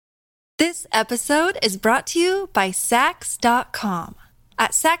This episode is brought to you by Sax.com.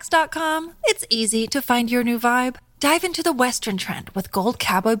 At Sax.com, it's easy to find your new vibe. Dive into the Western trend with gold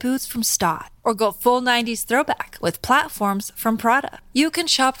cowboy boots from Stott, or go full 90s throwback with platforms from Prada. You can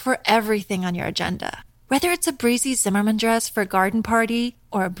shop for everything on your agenda, whether it's a breezy Zimmermann dress for a garden party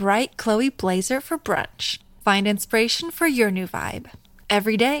or a bright Chloe blazer for brunch. Find inspiration for your new vibe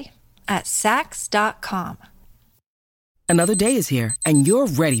every day at Sax.com. Another day is here, and you're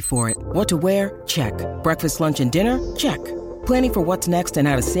ready for it. What to wear? Check. Breakfast, lunch, and dinner? Check. Planning for what's next and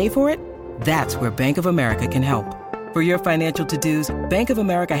how to save for it? That's where Bank of America can help. For your financial to-dos, Bank of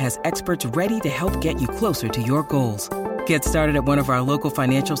America has experts ready to help get you closer to your goals. Get started at one of our local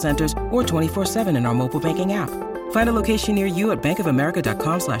financial centers or 24/7 in our mobile banking app. Find a location near you at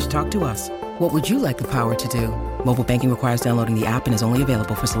bankofamerica.com/talktous. What would you like the power to do? Mobile banking requires downloading the app and is only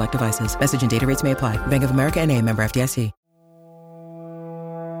available for select devices. Message and data rates may apply. Bank of America N.A., member FDIC.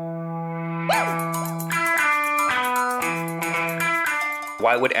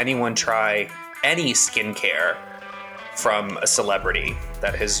 Why would anyone try any skincare from a celebrity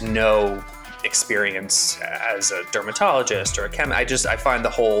that has no experience as a dermatologist or a chemist? I find the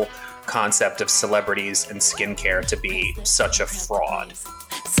whole concept of celebrities and skincare to be such a fraud.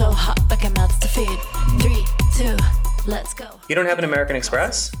 So hot, like I'm about to feed. 3, 2, let's go. You don't have an American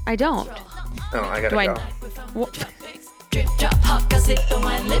Express? I don't. Oh, I gotta go. Drip, drop, hot, gossip on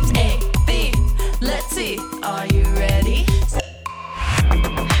my lips. A, B, let's see. Are you ready? Stay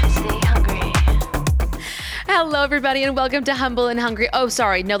hungry. Hello, everybody, and welcome to Humble and Hungry. Oh,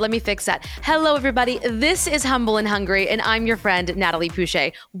 sorry. No, let me fix that. Hello, everybody. This is Humble and Hungry, and I'm your friend, Natalie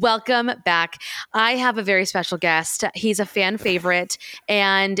Pouchet. Welcome back. I have a very special guest. He's a fan favorite,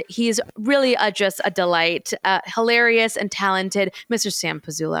 and he's really just a delight. Hilarious and talented, Mr. Sam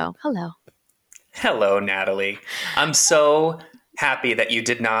Pizzulo. Hello. Hello, Natalie. I'm so happy that you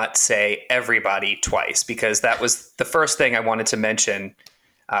did not say everybody twice, because that was the first thing I wanted to mention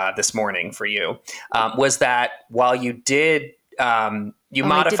this morning for you, was that while you did, you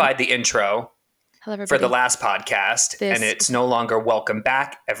modified the intro for the last podcast, and it's no longer welcome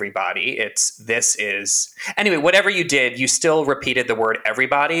back, everybody. Anyway, whatever you did, you still repeated the word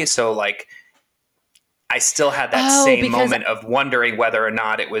everybody. So like, I still had that same moment of wondering whether or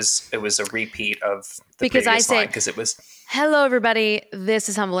not it was a repeat of the previous line, because it was, hello, everybody. This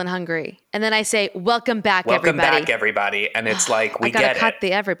is Humble and Hungry. And then I say, welcome back, everybody. Welcome back, everybody. And it's like, we get it. Cut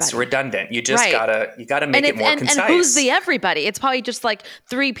the everybody. It's redundant. You just gotta make it more concise. And who's the everybody? It's probably just like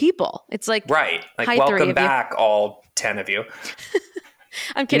 3 people. It's like, right. Like, welcome back, all 10 of you.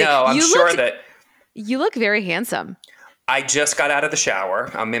 I'm kidding. No, I'm sure that you look very handsome. I just got out of the shower.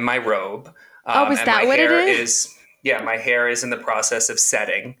 I'm in my robe. Is that what it is? My hair is in the process of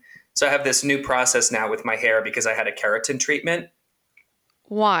setting. So I have this new process now with my hair because I had a keratin treatment.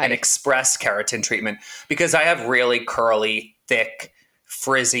 Why? An express keratin treatment. Because I have really curly, thick,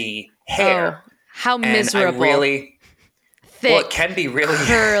 frizzy hair. Oh, how miserable. Thick, well, it can be really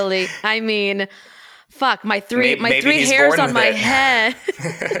curly. I mean, fuck, my three hairs on my head.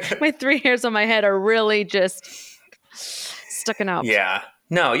 My 3 hairs on my head are really just sticking out. Yeah.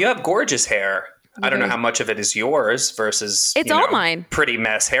 No, you have gorgeous hair. I don't know how much of it is yours versus it's all mine. Pretty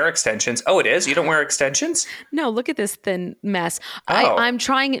mess hair extensions. Oh, it is? You don't wear extensions? No, look at this thin mess. Oh. I'm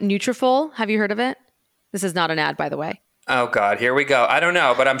trying Nutrafol. Have you heard of it? This is not an ad, by the way. Oh, God. Here we go. I don't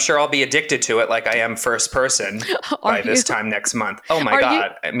know, but I'm sure I'll be addicted to it like I am First Person by this time next month. Oh, my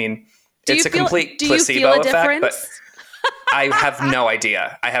God. I mean, it's a complete placebo effect, but I have no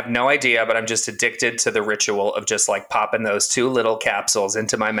idea. But I'm just addicted to the ritual of just like popping those 2 little capsules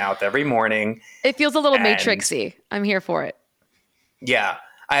into my mouth every morning. It feels a little Matrixy. I'm here for it. Yeah.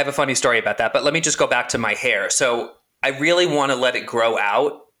 I have a funny story about that, but let me just go back to my hair. So I really want to let it grow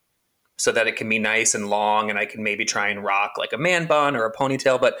out so that it can be nice and long, and I can maybe try and rock like a man bun or a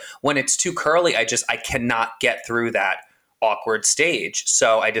ponytail. But when it's too curly, I cannot get through that awkward stage.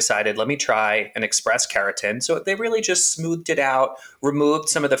 So I decided, let me try an express keratin. So they really just smoothed it out, removed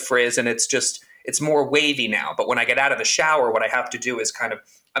some of the frizz, and it's more wavy now. But when I get out of the shower, what I have to do is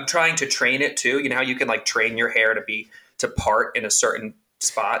I'm trying to train it too. You know how you can like train your hair to part in a certain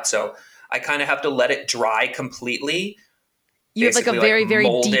spot. So I kind of have to let it dry completely. You have like a very, very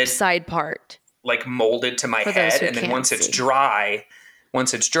deep side part. Like molded to my head. And then once it's dry,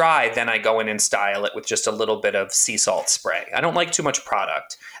 then I go in and style it with just a little bit of sea salt spray. I don't like too much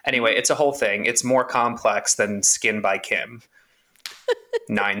product. Anyway, it's a whole thing. It's more complex than Skin by Kim.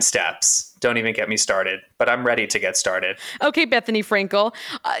 9 steps. Don't even get me started, but I'm ready to get started. Okay, Bethany Frankel.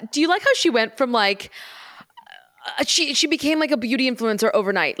 Do you like how she went from like, she became like a beauty influencer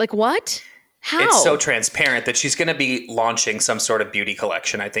overnight? Like what? How? It's so transparent that she's going to be launching some sort of beauty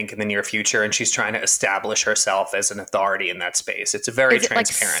collection, I think, in the near future, and she's trying to establish herself as an authority in that space. It's very Is it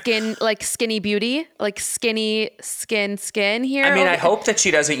transparent. like skinny beauty, like skinny skin here? I mean, I hope that she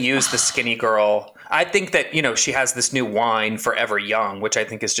doesn't use the skinny girl. I think that, she has this new wine, Forever Young, which I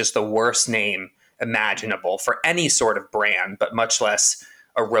think is just the worst name imaginable for any sort of brand, but much less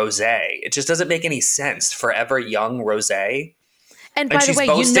a rosé. It just doesn't make any sense. Forever Young rosé. And by the she's way,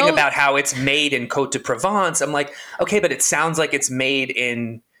 boasting about how it's made in Côte de Provence. I'm like, okay, but it sounds like it's made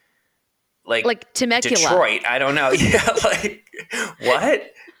in like Temecula, Detroit. I don't know. Yeah, like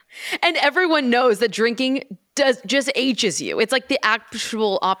what? And everyone knows that drinking just ages you. It's like the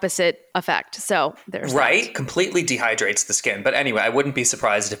actual opposite effect. So there's right. That. Completely dehydrates the skin. But anyway, I wouldn't be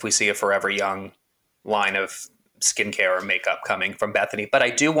surprised if we see a Forever Young line of skincare or makeup coming from Bethany. But I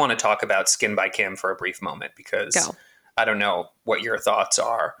do want to talk about Skin by Kim for a brief moment because I don't know what your thoughts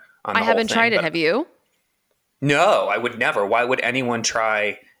are on the I haven't tried it. Have you? No, I would never. Why would anyone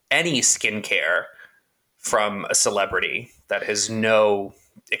try any skincare from a celebrity that has no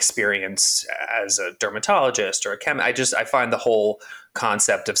experience as a dermatologist or a chemist? I find the whole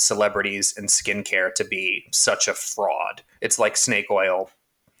concept of celebrities and skincare to be such a fraud. It's like snake oil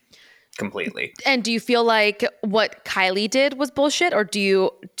completely. And do you feel like what Kylie did was bullshit, or do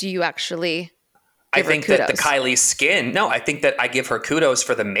you actually I think that the Kylie skin, no, I think that I give her kudos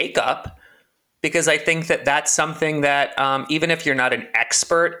for the makeup, because I think that that's something that even if you're not an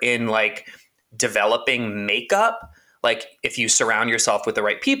expert in like developing makeup, like if you surround yourself with the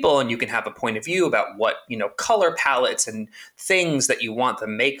right people and you can have a point of view about what, color palettes and things that you want the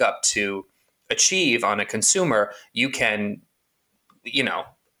makeup to achieve on a consumer, you can,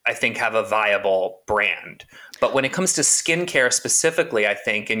 I think have a viable brand. But when it comes to skincare specifically, I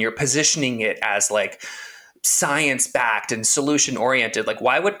think, and you're positioning it as like science-backed and solution-oriented, like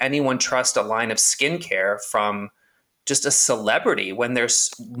why would anyone trust a line of skincare from just a celebrity when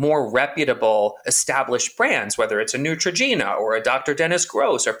there's more reputable established brands, whether it's a Neutrogena or a Dr. Dennis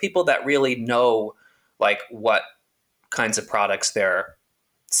Gross, or people that really know like what kinds of products they're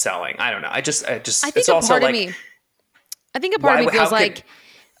selling? I don't know. I think it's also like, I think a part of me feels like,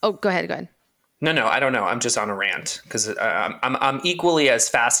 oh, go ahead. No, I don't know. I'm just on a rant because I'm equally as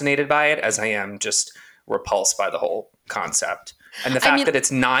fascinated by it as I am just repulsed by the whole concept. And the fact that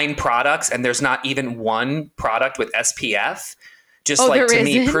it's 9 products and there's not even one product with SPF, to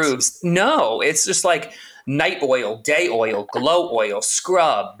me proves, no, it's just like night oil, day oil, glow oil,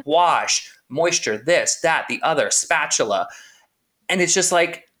 scrub, wash, moisture, this, that, the other, spatula. And it's just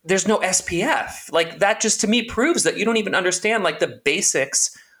like, there's no SPF. Like that just to me proves that you don't even understand like the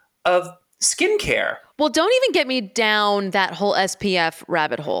basics of skincare. Well, don't even get me down that whole SPF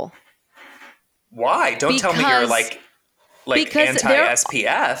rabbit hole. Why? Don't tell me you're like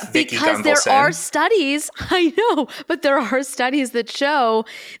anti-SPF, Vicky Gunvalson. Because there are studies, I know, but there are studies that show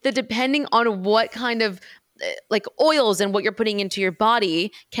that depending on what kind of like oils and what you're putting into your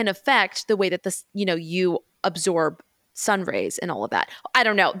body can affect the way that this, you absorb sun rays and all of that. I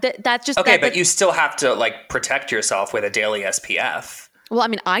don't know. That's just okay, but you still have to like protect yourself with a daily SPF. Well, I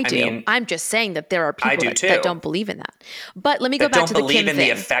mean, I do. I'm just saying that there are people that don't believe in that. But let me go back to the Kim thing. Don't believe in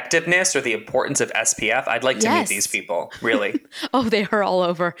the effectiveness or the importance of SPF. I'd like to meet these people, really. Oh, they are all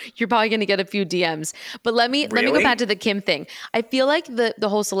over. You're probably going to get a few DMs. But let me go back to the Kim thing. I feel like the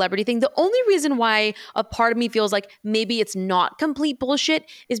whole celebrity thing, the only reason why a part of me feels like maybe it's not complete bullshit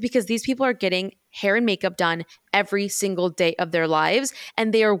is because these people are getting hair and makeup done every single day of their lives.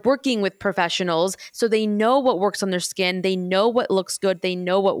 And they are working with professionals. So they know what works on their skin. They know what looks good. They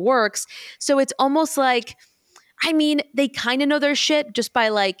know what works. So it's almost like, I mean, they kind of know their shit just by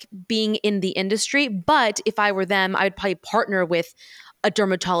like being in the industry. But if I were them, I would probably partner with a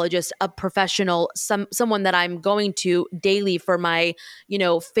dermatologist, a professional, someone that I'm going to daily for my,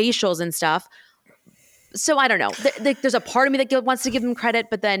 facials and stuff. So I don't know. There's a part of me that wants to give him credit,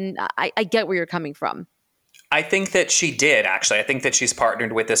 but then I get where you're coming from. I think that she did, actually. I think that she's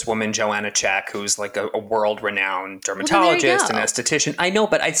partnered with this woman, Joanna Czech, who's like a world-renowned dermatologist and esthetician. I know,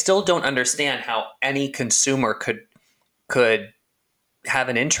 but I still don't understand how any consumer could have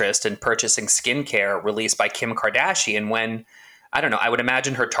an interest in purchasing skincare released by Kim Kardashian when, I don't know, I would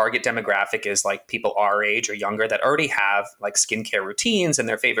imagine her target demographic is like people our age or younger that already have like skincare routines and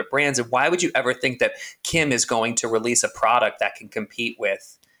their favorite brands. And why would you ever think that Kim is going to release a product that can compete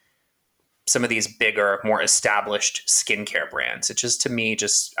with some of these bigger, more established skincare brands? It just, to me,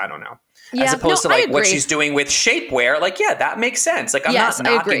 I don't know. Yeah, as opposed to like what she's doing with shapewear, like, yeah, that makes sense. Like I'm not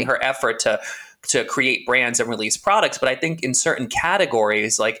knocking her effort to create brands and release products, but I think in certain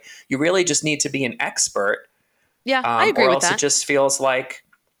categories, like you really just need to be an expert. Yeah, I agree with that. Or else it just feels like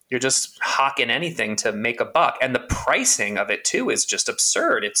You're just hawking anything to make a buck. And the pricing of it too is just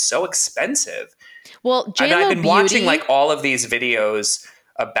absurd. It's so expensive. Well, I've JLo been watching like all of these videos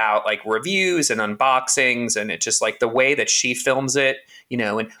about like reviews and unboxings, and it just like the way that she films it, you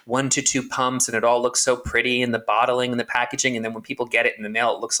know, in 1 to 2 pumps, and it all looks so pretty in the bottling and the packaging. And then when people get it in the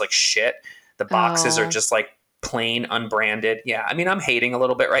mail, it looks like shit. The boxes are just like plain unbranded. Yeah. I mean, I'm hating a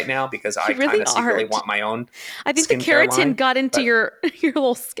little bit right now because I really kind of secretly are. want my own. I think the skincare keratin line, got into but- your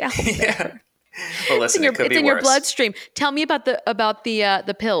little scalp. Yeah. Well, listen, it could be in worse. your bloodstream. Tell me about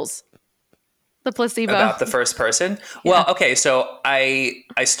the pills, the placebo. About the first person. Well, okay. So I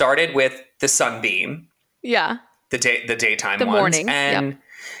started with the Sunbeam, yeah, the daytime the ones, morning, and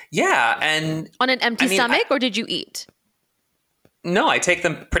yeah, and on an empty I mean, stomach, or did you eat? no, I take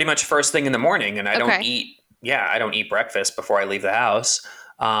them pretty much first thing in the morning, and I don't eat. Yeah, I don't eat breakfast before I leave the house.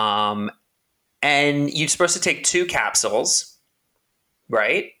 And you're supposed to take 2 capsules,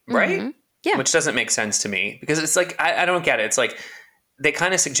 right? Right? Yeah. Which doesn't make sense to me because it's like I don't get it. It's like they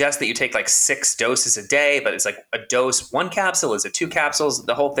kind of suggest that you take like 6 doses a day, but it's like a dose, 1 capsule, is it 2 capsules?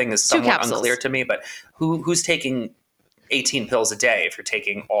 The whole thing is somewhat unclear to me. But who's taking 18 pills a day if you're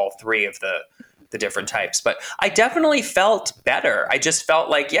taking all 3 of the different types? But I definitely felt better. I just felt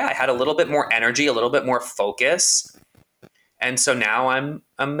like, yeah, I had a little bit more energy, a little bit more focus. And so now I'm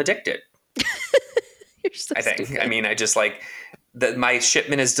addicted. You're so I think. stupid. I mean, I just like my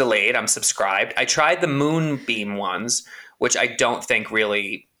shipment is delayed. I'm subscribed. I tried the Moonbeam ones, which I don't think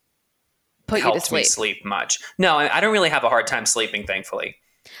really Put you to helped me sleep. sleep much. No, I don't really have a hard time sleeping, thankfully.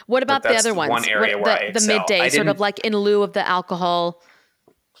 What about the that's other ones? one area where I the excel. midday, I sort of didn't- like in lieu of the alcohol.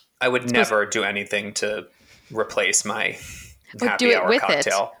 I would never do anything to replace my Or happy do it hour with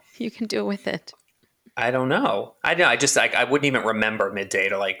cocktail. it. You can do it with it. I don't know. I just like I wouldn't even remember midday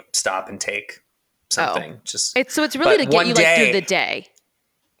to like stop and take something. Just It's really But to get one you like through day- the day.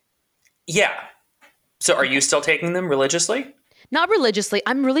 yeah. So are you still taking them religiously? Not religiously.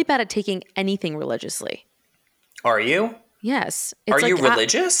 I'm really bad at taking anything religiously. Are you? Yes. Are It's you like,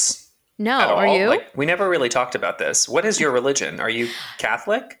 religious? no. At all? Are you? Like, we never really talked about this. What is your religion? Are you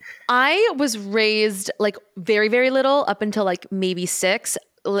Catholic? I was raised like very, very little up until like maybe 6.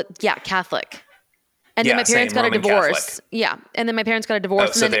 Yeah, Catholic. And then Yeah, my parents same, got a Roman divorce. Catholic. Yeah. And then my parents got a divorce.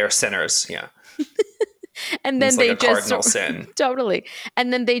 Oh, so and then, they are sinners. Yeah. and then It's they like a just cardinal sin. Totally.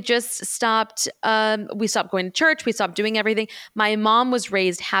 And then they just stopped. We stopped going to church. We stopped doing everything. My mom was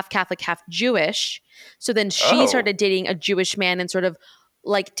raised half Catholic, half Jewish. So then she Oh. started dating a Jewish man and sort of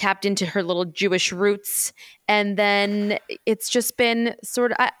like tapped into her little Jewish roots. And then it's just been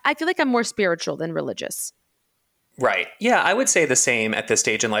sort of, I feel like I'm more spiritual than religious. Right. Yeah, I would say the same at this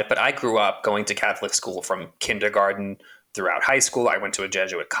stage in life, but I grew up going to Catholic school from kindergarten throughout high school. I went to a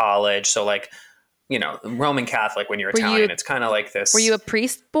Jesuit college. So like, you know, Roman Catholic when you're Were you- Italian, it's kind of like this Were you a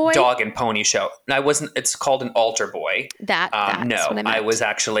priest boy? dog and pony show. I wasn't, it's called an altar boy. That's No, what I meant. I was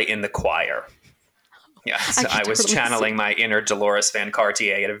actually in the choir. Yes, I can I was totally channeling my inner Dolores Van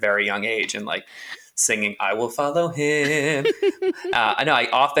Cartier at a very young age and like singing, I will follow him. I know I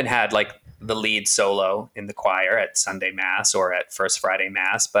often had like the lead solo in the choir at Sunday Mass or at First Friday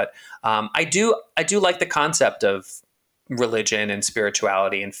Mass. But I do like the concept of religion and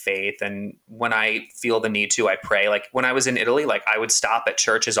spirituality and faith. And when I feel the need to, I pray. Like when I was in Italy, like I would stop at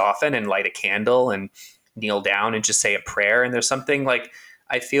churches often and light a candle and kneel down and just say a prayer. And there's something like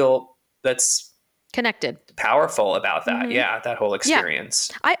I feel that's Connected. powerful about that. Yeah, that whole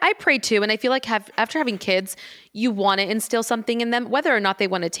experience. I pray too. And I feel like after having kids, you want to instill something in them, whether or not they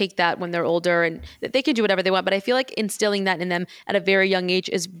want to take that when they're older, and they can do whatever they want. But I feel like instilling that in them at a very young age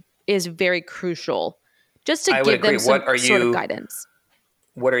is very crucial, just to I would give them agree. some What are sort of you- guidance.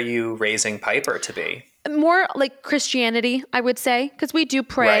 What are you raising Piper to be? More like Christianity, I would say, because we do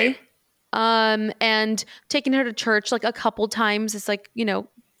pray. Right. And taking her to church like a couple times. It's like, you know,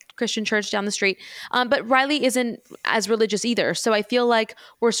 Christian church down the street. But Riley isn't as religious either. So I feel like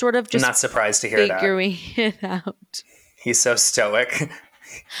we're sort of I'm just not surprised to hear that. figuring it out. He's so stoic.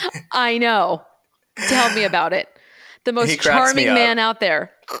 I know. Tell me about it. The He most cracks me charming up. man out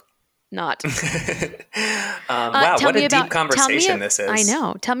there. Not. Wow, tell what me a about- deep conversation this is. I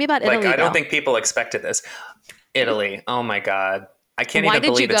know. Tell me about Italy. Like, I don't though. think people expected this. Italy. Oh my God. I can't Why even did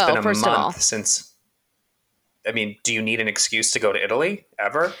you believe it's go, been a first of all? month since. I mean, do you need an excuse to go to Italy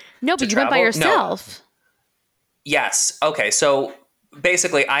ever? No, to but you went by travel? No. yourself. Yes. Okay. So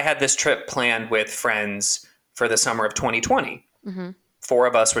basically, I had this trip planned with friends for the summer of 2020. Mm-hmm. 4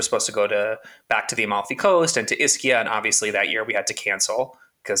 of us were supposed to go back to the Amalfi Coast and to Ischia. And obviously that year we had to cancel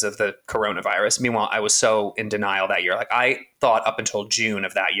because of the coronavirus. Meanwhile, I was so in denial that year. Like I thought up until June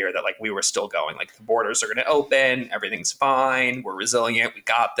of that year that like we were still going, like the borders are going to open, everything's fine, we're resilient, we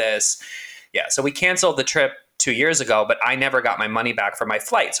got this. Yeah. So we canceled the trip 2 years ago, but I never got my money back for my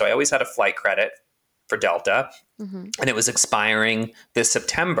flight. So I always had a flight credit for Delta, and it was expiring this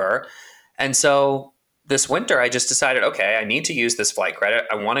September. And so this winter, I just decided, okay, I need to use this flight credit.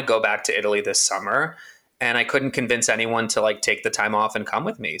 I want to go back to Italy this summer. And I couldn't convince anyone to like take the time off and come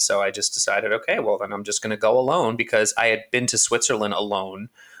with me. So I just decided, okay, well, then I'm just going to go alone, because I had been to Switzerland alone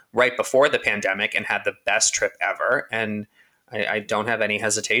right before the pandemic and had the best trip ever. And I don't have any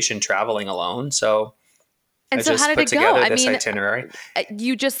hesitation traveling alone. So And I so just how did put it go? together I this mean, itinerary.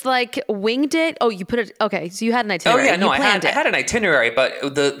 you just like winged it. Oh, you put it. Okay. So you had an Oh itinerary. yeah, no, You I planned had it. an itinerary, but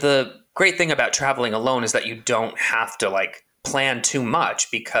the great thing about traveling alone is that you don't have to like plan too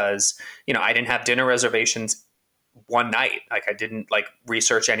much, because I didn't have dinner reservations one night. Like I didn't like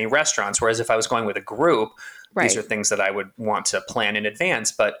research any restaurants. Whereas if I was going with a group, these are things that I would want to plan in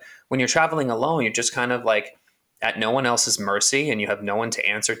advance. But when you're traveling alone, you're just kind of like at no one else's mercy, and you have no one to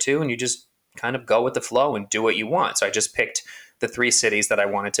answer to, and you just kind of go with the flow and do what you want. So I just picked the 3 cities that I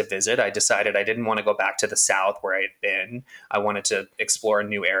wanted to visit. I decided I didn't want to go back to the south where I had been. I wanted to explore a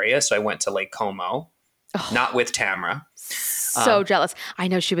new area. So I went to Lake Como, not with Tamra. So jealous. I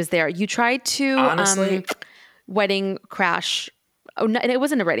know she was there. You tried to Honestly, wedding crash. Oh, no, it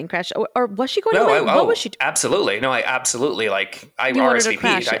wasn't a wedding crash. Or was she going no, to? What was she? Absolutely. No, I absolutely I You wanted to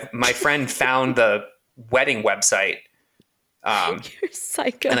crash RSVP'd. it. My friend found the wedding website. You're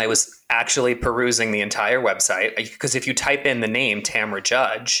psycho. And I was actually perusing the entire website, because if you type in the name Tamra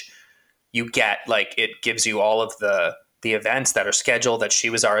Judge, you get like, it gives you all of the events that are scheduled that she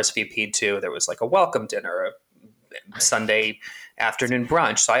was RSVP'd to. There was like a welcome dinner, a Sunday afternoon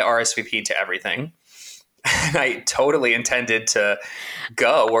brunch. So I RSVP'd to everything. And I totally intended to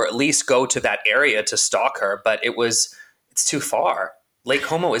go, or at least go to that area to stalk her, but it's too far. Lake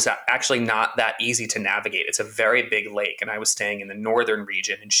Como is actually not that easy to navigate. It's a very big lake, and I was staying in the northern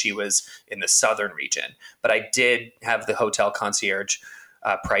region and she was in the southern region. But I did have the hotel concierge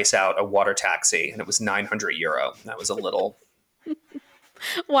price out a water taxi, and it was €900. That was a little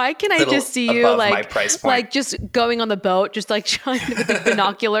Why can I just see you above like my price point. like just going on the boat, just like trying with the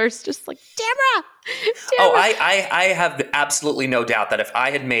binoculars, just like Tamra. Oh, I have absolutely no doubt that if I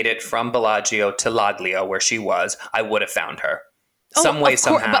had made it from Bellagio to Laglio, where she was, I would have found her. Some way, of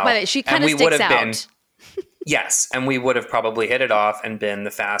course, somehow. but she kind And of we would sticks have been, out. yes, and we would have probably hit it off and been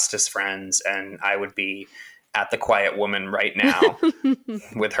the fastest friends, and I would be at the Quiet Woman right now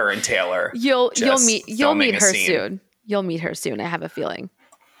with her and Taylor. You'll meet filming a her scene. soon. You'll meet her soon. I have a feeling.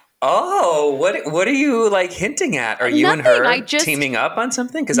 Oh, what are you like hinting at? Are you and Nothing, her I just- teaming up on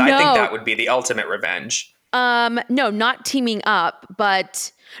something? Because I think No. that would be the ultimate revenge. No, not teaming up,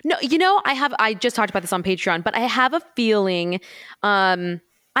 but no, I just talked about this on Patreon, but I have a feeling, I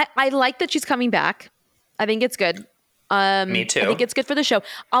like that she's coming back. I think it's good. Me too. I think it's good for the show.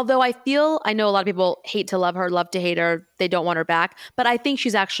 Although I know a lot of people hate to love her, love to hate her. They don't want her back, but I think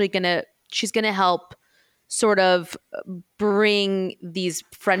she's actually she's gonna help sort of bring these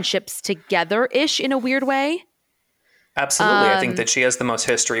friendships together-ish in a weird way. Absolutely. I think that she has the most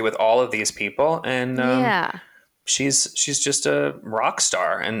history with all of these people. And Yeah. she's just a rock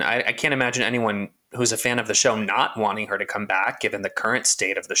star. And I can't imagine anyone who's a fan of the show not wanting her to come back, given the current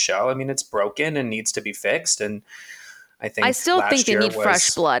state of the show. I mean, it's broken and needs to be fixed. And I still think they need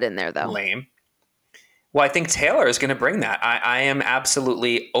fresh blood in there, though. Lame. Well, I think Taylor is going to bring that. I am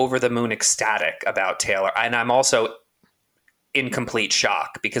absolutely over the moon ecstatic about Taylor. And I'm also in complete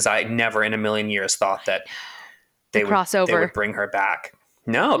shock, because I never in a million years thought that they would bring her back.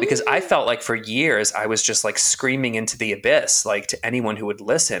 No, because I felt like for years I was just like screaming into the abyss, like to anyone who would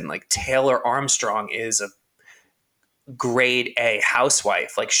listen, like Taylor Armstrong is a grade A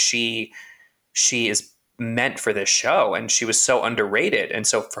housewife. Like she is meant for this show, and she was so underrated. And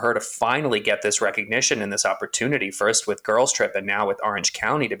so for her to finally get this recognition and this opportunity, first with Girls Trip and now with Orange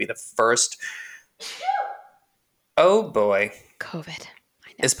County, to be the first. Oh boy. COVID.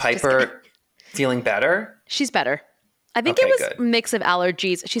 I know. Is Just kidding. Piper feeling better? She's better. I think Okay, it was good. a mix of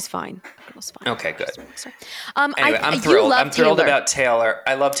allergies. She's fine. Girl's fine. Okay, good. Sorry. Anyway, I'm you thrilled. love I'm thrilled Taylor. about Taylor.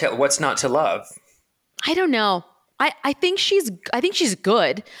 I love Taylor. What's not to love? I don't know. I think she's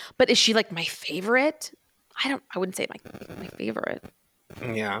good, but is she like my favorite? I wouldn't say my favorite.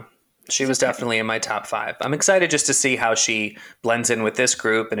 Yeah. She was definitely in my top 5. I'm excited just to see how she blends in with this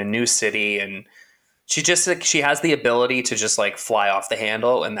group in a new city, and she just like, she has the ability to just like fly off the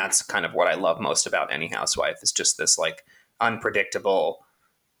handle, and that's kind of what I love most about any housewife, is just this like unpredictable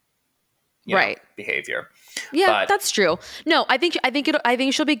behavior. Yeah, But that's true. No, I think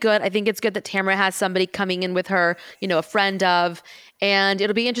she'll be good. I think it's good that Tamara has somebody coming in with her, a friend of, and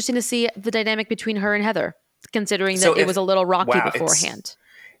it'll be interesting to see the dynamic between her and Heather, considering that it was a little rocky beforehand.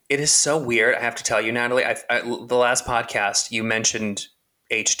 It is so weird. I have to tell you, Natalie, the last podcast you mentioned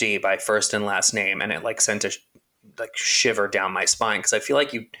HD by first and last name, and it like sent a shiver down my spine because I feel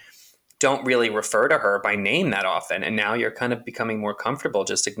like you don't really refer to her by name that often, and now you're kind of becoming more comfortable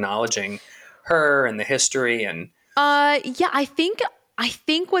just acknowledging her and the history. And yeah, I think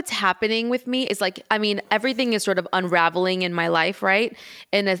what's happening with me is everything is sort of unraveling in my life, right?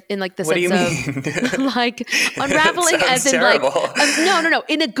 In like the what sense do you mean? like unraveling as in terrible. No,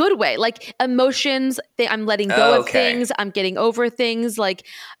 in a good way, like emotions. I'm letting go of things. I'm getting over things, like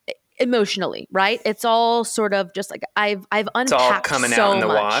emotionally, right? It's all sort of just like I've unpacked it's all coming so out in the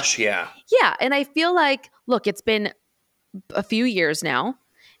much. wash. Yeah. And I feel like, look, it's been a few years now,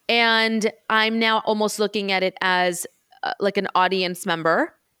 and I'm now almost looking at it as like an audience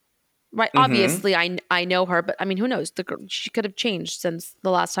member, right? Mm-hmm. Obviously, I know her, but I mean, who knows? She could have changed since the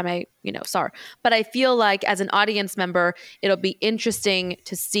last time I saw her. But I feel like as an audience member, it'll be interesting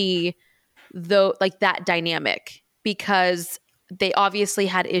to see that dynamic, because they obviously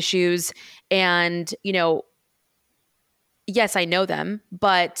had issues, and yes, I know them,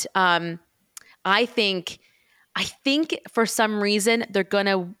 but I think for some reason they're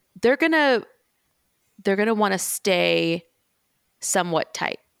gonna want to stay somewhat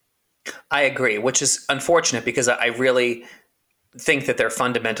tight. I agree, which is unfortunate because I really think that they're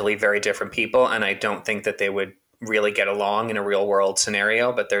fundamentally very different people, and I don't think that they would really get along in a real world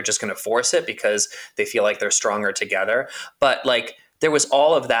scenario, but they're just going to force it because they feel like they're stronger together. But like there was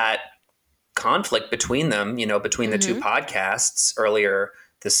all of that conflict between them, between the two podcasts earlier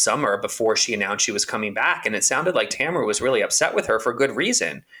this summer before she announced she was coming back. And it sounded like Tamara was really upset with her for good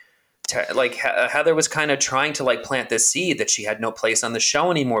reason. Like Heather was kind of trying to like plant this seed that she had no place on the show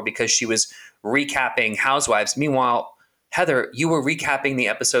anymore because she was recapping Housewives. Meanwhile, Heather, you were recapping the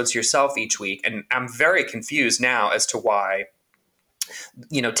episodes yourself each week. And I'm very confused now as to why,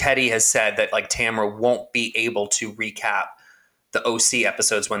 Teddy has said that like Tamara won't be able to recap the OC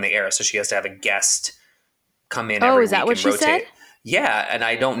episodes when they air. So she has to have a guest come in every week. Oh, is that what she said? Yeah. And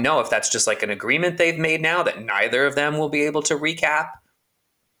I don't know if that's just like an agreement they've made now that neither of them will be able to recap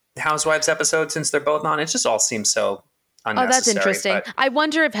the Housewives episode since they're both on. It just all seems so unnecessary. Oh, that's interesting. But I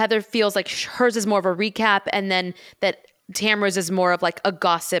wonder if Heather feels like hers is more of a recap and then that Tamara's is more of like a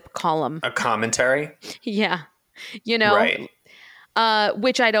gossip column. A commentary? Yeah. Right.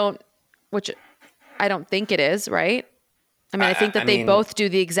 Which I don't think it is, right? I mean, I think that they both do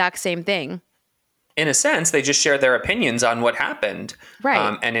the exact same thing. In a sense, they just share their opinions on what happened.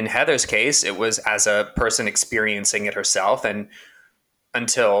 Right. And in Heather's case, it was as a person experiencing it herself. And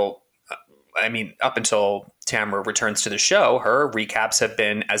up until Tamara returns to the show, her recaps have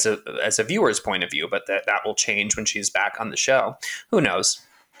been as a viewer's point of view, but that will change when she's back on the show. Who knows?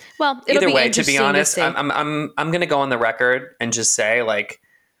 Well, either way, to be honest, I'm going to go on the record and just say, like,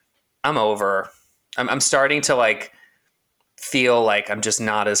 I'm over. I'm starting to like feel like I'm just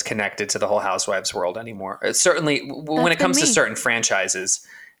not as connected to the whole Housewives world anymore. It's certainly when it comes to certain franchises,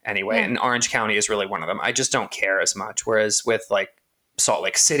 anyway. And Orange County is really one of them. I just don't care as much. Whereas with like Salt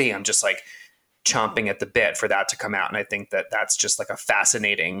Lake City, I'm just like chomping at the bit for that to come out. And I think that that's just like a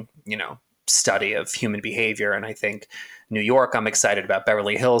fascinating, study of human behavior. And I think New York, I'm excited about.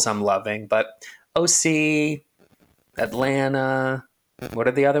 Beverly Hills, I'm loving. But OC, Atlanta, what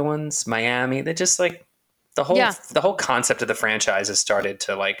are the other ones? Miami. They're just like the whole concept of the franchise has started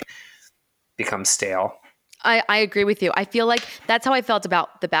to like become stale. I agree with you. I feel like that's how I felt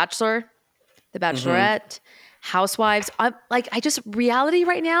about The Bachelor, The Bachelorette, Housewives. Reality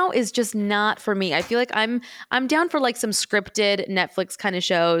right now is just not for me. I feel like I'm down for like some scripted Netflix kind of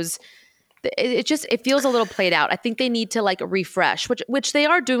shows. It feels a little played out. I think they need to like refresh, which they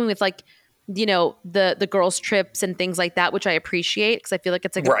are doing with like, the girls' trips and things like that, which I appreciate because I feel like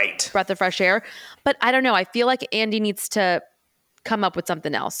it's a breath of fresh air. But I don't know. I feel like Andy needs to come up with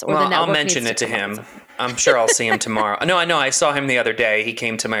something else. Or I'll mention it to him. I'm sure I'll see him tomorrow. No, I know. I saw him the other day. He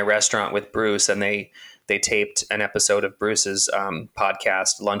came to my restaurant with Bruce, and they taped an episode of Bruce's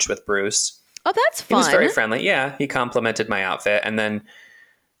podcast, Lunch with Bruce. Oh, that's fun. He was very friendly. Yeah, he complimented my outfit, and then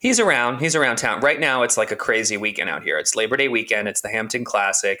he's around town. Right now, it's like a crazy weekend out here. It's Labor Day weekend. It's the Hampton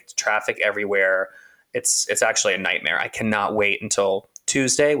Classic. Traffic everywhere. It's actually a nightmare. I cannot wait until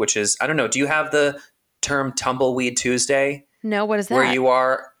Tuesday, which is, I don't know. Do you have the term Tumbleweed Tuesday? No, what is that? Where you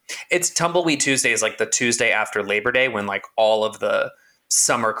are? It's Tumbleweed Tuesday is like the Tuesday after Labor Day when like all of the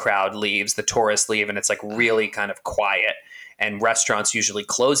summer crowd leaves, the tourists leave, and it's like really kind of quiet. and restaurants usually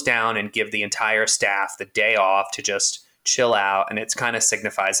close down and give the entire staff the day off to just chill out. And it's kind of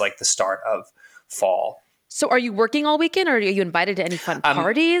signifies like the start of fall. So are you working all weekend, or are you invited to any fun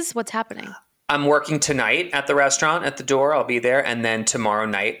parties? What's happening? I'm working tonight at the restaurant at the door. I'll be there. And then tomorrow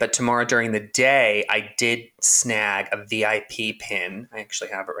night. But tomorrow during the day, I did snag a VIP pin. I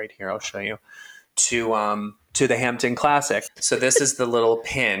actually have it right here. I'll show you. To the Hampton Classic. So this is the little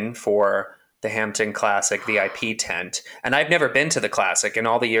pin for the Hampton Classic VIP tent. And I've never been to the Classic in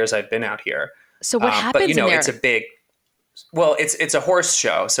all the years I've been out here. So what happens but, you know, in there? it's a big... Well, it's a horse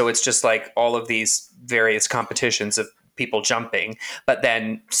show, so it's just like all of these various competitions of people jumping, but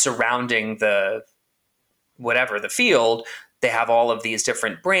then surrounding the field, they have all of these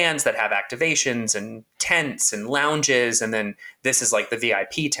different brands that have activations and tents and lounges, and then this is like the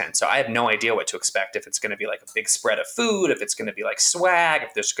VIP tent. So I have no idea what to expect, if it's going to be like a big spread of food, if it's going to be like swag,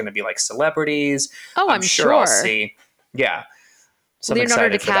 if there's going to be like celebrities. Oh, I'm sure. I'll see. Yeah. So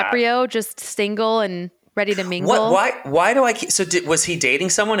Leonardo DiCaprio just single and ready to mingle. Why do I keep, was he dating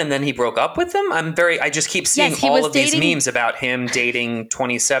someone and then he broke up with them? I just keep seeing all of these memes about him dating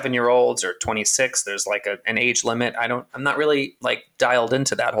 27-year-olds or 26. There's like an age limit. I'm not really like dialed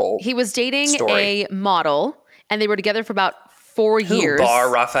into that whole He was dating story. a model, and they were together for about 4 years. Bar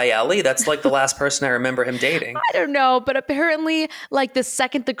Raffaelli? That's like the last person I remember him dating. I don't know, but apparently, like the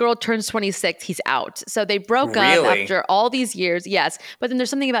second the girl turns 26, he's out. So they broke up after all these years. Yes, but then there's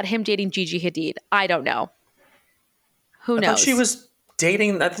something about him dating Gigi Hadid. I don't know. Who knows? I thought she was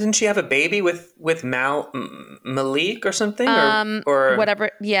dating. Didn't she have a baby with Malik or something? Or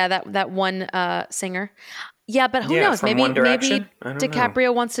whatever. Yeah, that one singer. Yeah, but who knows? Maybe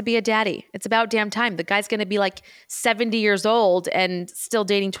DiCaprio wants to be a daddy. It's about damn time. The guy's going to be like 70 years old and still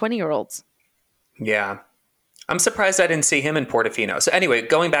dating 20-year-olds. Yeah. I'm surprised I didn't see him in Portofino. So anyway,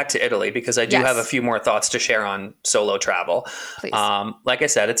 going back to Italy, because I do have a few more thoughts to share on solo travel. Please. Like I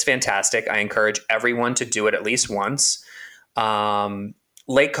said, it's fantastic. I encourage everyone to do it at least once.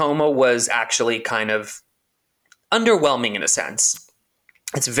 Lake Como was actually kind of underwhelming in a sense.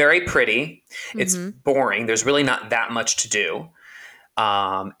 It's very pretty. It's boring. There's really not that much to do.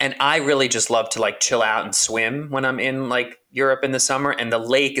 And I really just love to like chill out and swim when I'm in like Europe in the summer. And the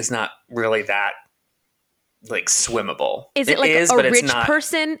lake is not really that like swimmable. Is it like a rich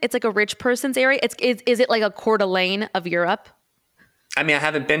person? It's like a rich person's area. Is it like a Coeur d'Alene of Europe? I mean, I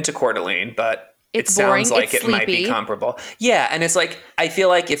haven't been to Coeur d'Alene, but it boring. Sounds like it's it might be comparable. Yeah. And it's like, I feel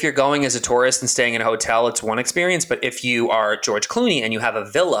like if you're going as a tourist and staying in a hotel, it's one experience. But if you are George Clooney and you have a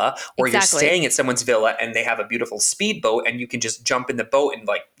villa, or you're staying at someone's villa and they have a beautiful speedboat and you can just jump in the boat and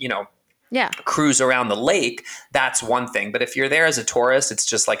like, you know, cruise around the lake, that's one thing. But if you're there as a tourist, it's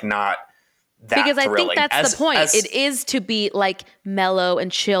just like not that because thrilling. I think that's the point. It is to be like mellow and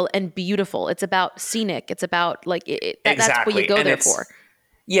chill and beautiful. It's about scenic. It's about like that's what you go there for.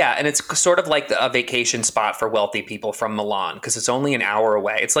 Yeah, and it's sort of like a vacation spot for wealthy people from Milan because it's only an hour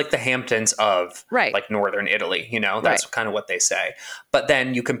away. It's like the Hamptons of like northern Italy, you know? That's kind of what they say. But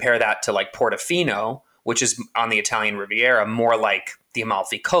then you compare that to like Portofino, which is on the Italian Riviera, more like the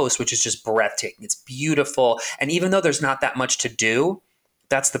Amalfi Coast, which is just breathtaking. It's beautiful. And even though there's not that much to do,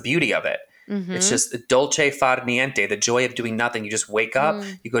 that's the beauty of it. Mm-hmm. It's just dolce far niente, the joy of doing nothing. You just wake up,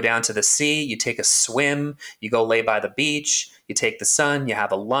 you go down to the sea, you take a swim, you go lay by the beach, you take the sun, you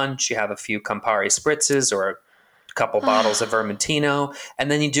have a lunch, you have a few Campari spritzes or a couple bottles of Vermentino, and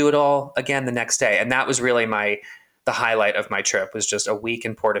then you do it all again the next day. And that was really the highlight of my trip, was just a week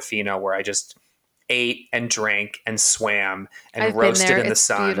in Portofino where I just ate and drank and swam and roasted in the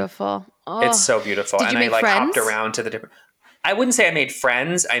sun. It's beautiful. Oh. It's so beautiful. Did you make I friends? Hopped around to the different... I wouldn't say I made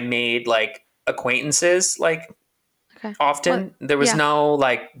friends. I made like acquaintances often. There was no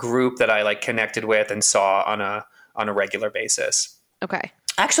like group that I like connected with and saw on a regular basis. Okay.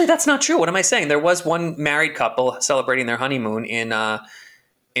 Actually, that's not true. What am I saying? There was one married couple celebrating their honeymoon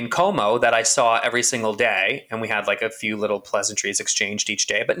in Como that I saw every single day, and we had like a few little pleasantries exchanged each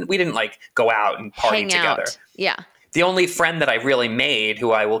day, but we didn't like go out and party together. Yeah. The only friend that I really made,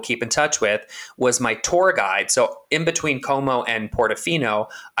 who I will keep in touch with, was my tour guide. So in between Como and Portofino,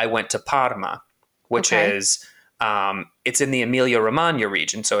 I went to Parma, which is, it's in the Emilia-Romagna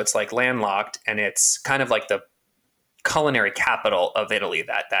region. So it's like landlocked, and it's kind of like the culinary capital of Italy,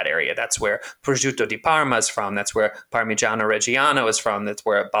 that area. That's where prosciutto di Parma is from. That's where Parmigiano Reggiano is from. That's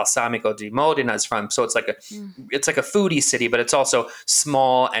where Balsamico di Modena is from. So it's like a foodie city, but it's also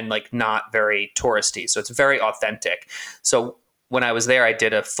small and like not very touristy. So it's very authentic. So when I was there, I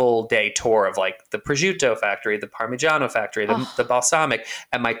did a full day tour of like the prosciutto factory, the Parmigiano factory, the balsamic.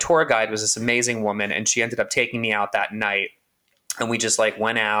 And my tour guide was this amazing woman, and she ended up taking me out that night. And we just like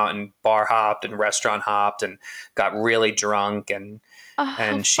went out and bar hopped and restaurant hopped and got really drunk. And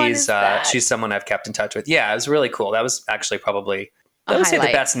she's someone I've kept in touch with. Yeah, it was really cool. That was actually probably, I would say,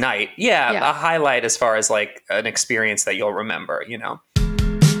 the best night. Yeah, a highlight as far as like an experience that you'll remember, you know?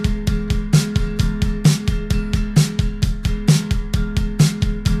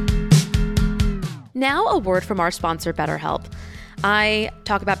 Now a word from our sponsor, BetterHelp. I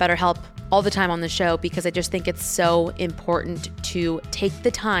talk about BetterHelp all the time on the show because I just think it's so important to take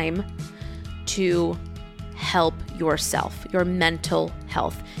the time to help yourself, your mental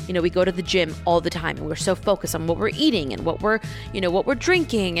health. You know, we go to the gym all the time and we're so focused on what we're eating and what we're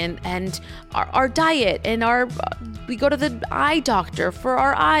drinking and our diet and we go to the eye doctor for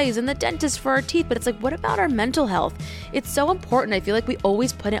our eyes and the dentist for our teeth. But it's like, what about our mental health? It's so important. I feel like we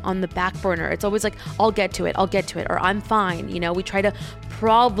always put it on the back burner. It's always like, I'll get to it, or I'm fine. You know, we try to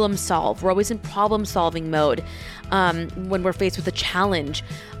problem solve. We're always in problem solving mode when we're faced with a challenge.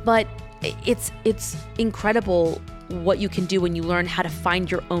 But it's incredible what you can do when you learn how to find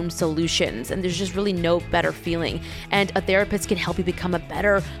your own solutions. And there's just really no better feeling. And a therapist can help you become a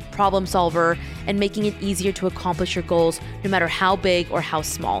better problem solver and making it easier to accomplish your goals, no matter how big or how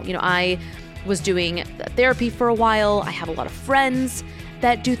small. You know, I was doing therapy for a while. I have a lot of friends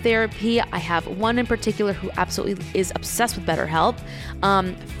that do therapy. I have one in particular who absolutely is obsessed with BetterHelp.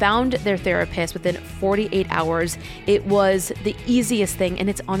 Found their therapist within 48 hours. It was the easiest thing, and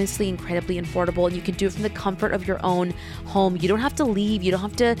it's honestly incredibly affordable, and you can do it from the comfort of your own home. You don't have to leave. You don't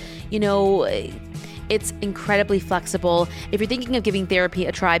have to, it's incredibly flexible. If you're thinking of giving therapy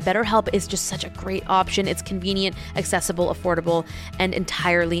a try, BetterHelp is just such a great option. It's convenient, accessible, affordable, and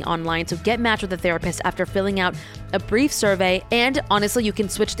entirely online. So get matched with a therapist after filling out a brief survey. And honestly, you can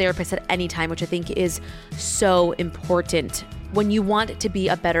switch therapists at any time, which I think is so important. When you want to be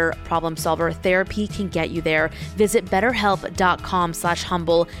a better problem solver, therapy can get you there. Visit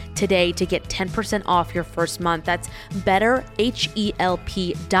betterhelp.com/humble today to get 10% off your first month. That's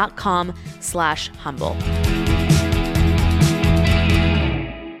betterhelp.com/humble.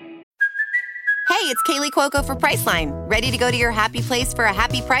 Hey, it's Kaylee Cuoco for Priceline. Ready to go to your happy place for a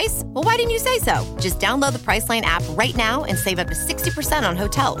happy price? Well, why didn't you say so? Just download the Priceline app right now and save up to 60% on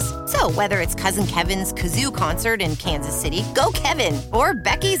hotels. So whether it's Cousin Kevin's Kazoo Concert in Kansas City, go Kevin, or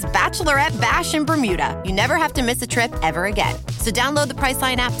Becky's Bachelorette Bash in Bermuda, you never have to miss a trip ever again. So download the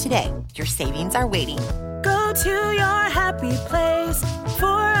Priceline app today. Your savings are waiting. Go to your happy place for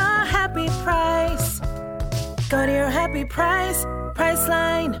a happy price. Go to your happy price,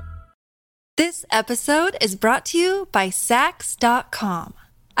 Priceline. This episode is brought to you by Sax.com.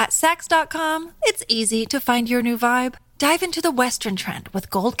 At Sax.com, it's easy to find your new vibe. Dive into the Western trend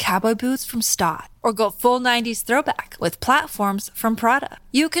with gold cowboy boots from Stott, or go full 90s throwback with platforms from Prada.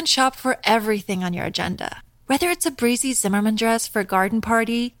 You can shop for everything on your agenda, whether it's a breezy Zimmermann dress for a garden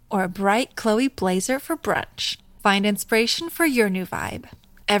party or a bright Chloe blazer for brunch. Find inspiration for your new vibe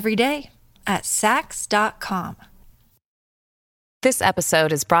every day at Sax.com. This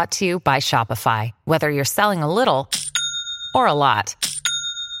episode is brought to you by Shopify. Whether you're selling a little or a lot,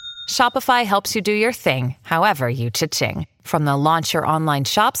 Shopify helps you do your thing, however you cha-ching. From the launch your online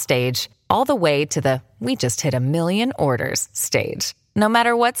shop stage, all the way to the we just hit 1 million orders stage. No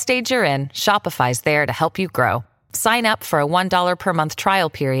matter what stage you're in, Shopify's there to help you grow. Sign up for a $1 per month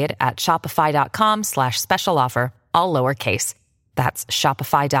trial period at shopify.com/special offer, all lowercase. That's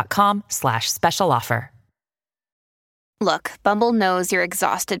shopify.com/special offer. Look, Bumble knows you're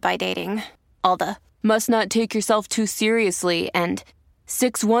exhausted by dating. All the, must not take yourself too seriously, and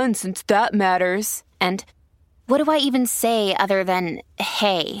 6'1" since that matters. And what do I even say other than,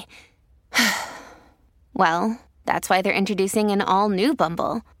 hey? Well, that's why they're introducing an all-new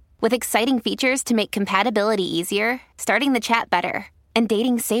Bumble, with exciting features to make compatibility easier, starting the chat better, and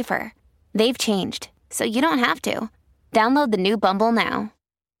dating safer. They've changed, so you don't have to. Download the new Bumble now.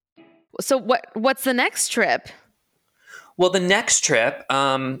 So what's the next trip? Well, the next trip,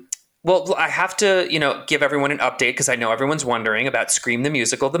 I have to, give everyone an update because I know everyone's wondering about Scream the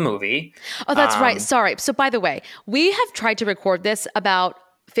Musical, the movie. Oh, that's right. Sorry. So by the way, we have tried to record this about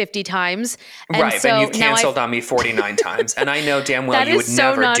 50 times. And right, and you've canceled on me 49 times. And I know damn well you would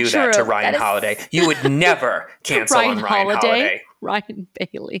never do that to Ryan Holiday. You would never cancel on Ryan Holiday. Ryan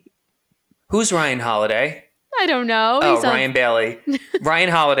Bailey. Who's Ryan Holiday? I don't know. Ryan Bailey. Ryan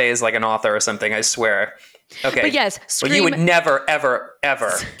Holiday is like an author or something, I swear. Okay. But yes, Scream. Well, you would never, ever,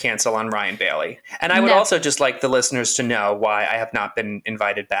 ever cancel on Ryan Bailey. And I would also just like the listeners to know why I have not been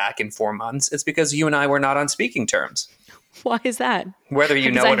invited back in 4 months. It's because you and I were not on speaking terms. Why is that? Whether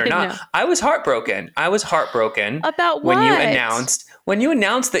you know it or not. I was heartbroken. About what? When you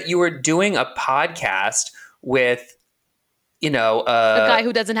announced that you were doing a podcast with a guy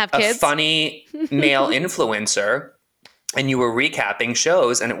who doesn't have kids, a funny male influencer, and you were recapping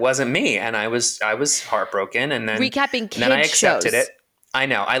shows, and it wasn't me, and I was heartbroken, and then recapping kids then I accepted shows. it. I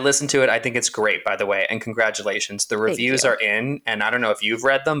know. I listened to it. I think it's great, by the way, and congratulations. The reviews are in, and I don't know if you've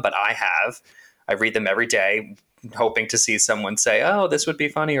read them, but I have. I read them every day, hoping to see someone say, "Oh, this would be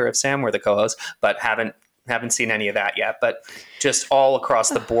funnier if Sam were the co-host," but haven't seen any of that yet. But just all across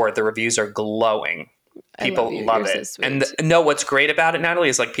the board, the reviews are glowing. People love it. So and what's great about it, Natalie,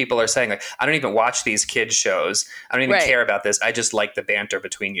 is like people are saying, like, I don't even watch these kids shows. I don't even care about this. I just like the banter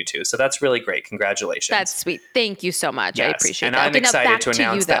between you two. So that's really great. Congratulations. That's sweet. Thank you so much. Yes. I appreciate and that. I'm excited to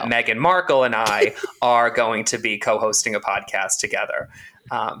announce that Meghan Markle and I are going to be co-hosting a podcast together.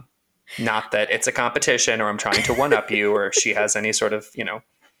 Not that it's a competition or I'm trying to one-up you or she has any sort of,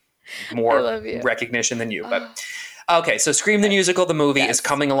 more recognition than you. But okay, so Scream the Musical, the movie, is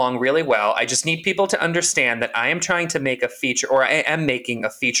coming along really well. I just need people to understand that I am trying to make a feature, or I am making a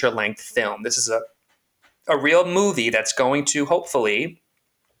feature-length film. This is a real movie that's going to hopefully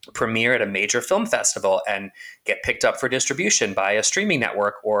premiere at a major film festival and get picked up for distribution by a streaming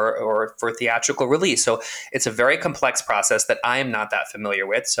network or for theatrical release. So it's a very complex process that I am not that familiar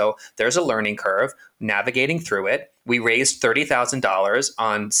with. So there's a learning curve navigating through it. We raised $30,000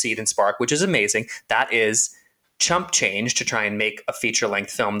 on Seed and Spark, which is amazing. That is chump change to try and make a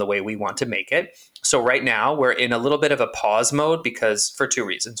feature-length film the way we want to make it. So right now we're in a little bit of a pause mode because for two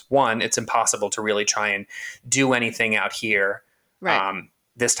reasons. One, it's impossible to really try and do anything out here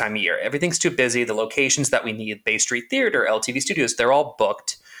this time of year. Everything's too busy. The locations that we need, Bay Street Theater, LTV Studios, they're all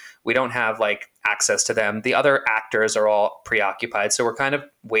booked. We don't have access to them. The other actors are all preoccupied. So we're kind of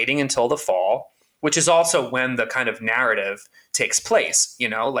waiting until the fall, which is also when the kind of narrative takes place.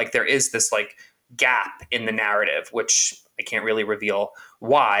 There is this gap in the narrative, which I can't really reveal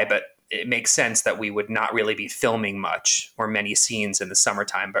why, but it makes sense that we would not really be filming much or many scenes in the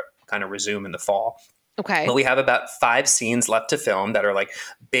summertime, but kind of resume in the fall. Okay. But we have about 5 scenes left to film that are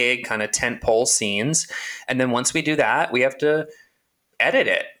big kind of tentpole scenes. And then once we do that, we have to edit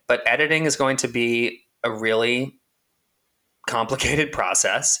it. But editing is going to be a really complicated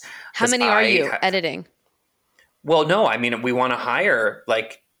process. How many are you editing? Well, no, I mean, we want to hire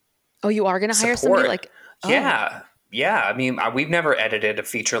Oh, you are going to hire somebody Yeah. I mean, we've never edited a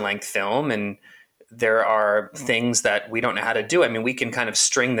feature-length film, and there are things that we don't know how to do. I mean, we can kind of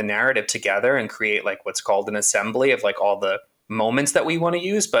string the narrative together and create what's called an assembly of all the moments that we want to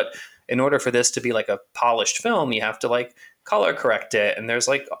use. But in order for this to be a polished film, you have to color correct it. And there's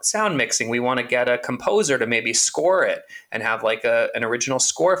sound mixing. We want to get a composer to maybe score it and have an original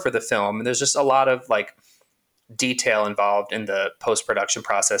score for the film. And there's just a lot of detail involved in the post-production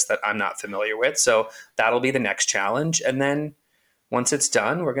process that I'm not familiar with. So that'll be the next challenge. And then once it's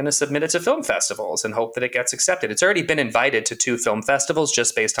done, we're going to submit it to film festivals and hope that it gets accepted. It's already been invited to 2 film festivals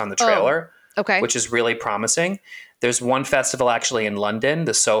just based on the trailer, which is really promising. There's one festival actually in London,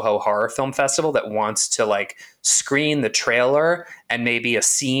 the Soho Horror Film Festival, that wants to screen the trailer and maybe a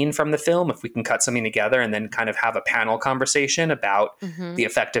scene from the film, if we can cut something together, and then kind of have a panel conversation about the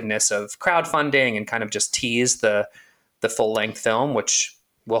effectiveness of crowdfunding and kind of just tease the full-length film, which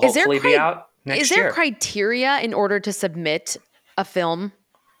will hopefully be out next year. Is there criteria in order to submit a film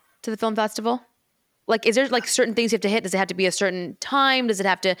to the film festival? Is there certain things you have to hit? Does it have to be a certain time? Does it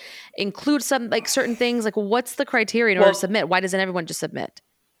have to include some certain things? What's the criteria in order to submit? Why doesn't everyone just submit?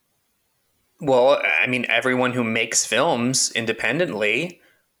 Well, I mean, everyone who makes films independently,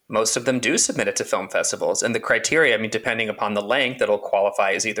 most of them do submit it to film festivals. And the criteria, I mean, depending upon the length, it'll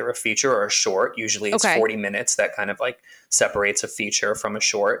qualify as either a feature or a short. Usually it's 40 minutes that kind of separates a feature from a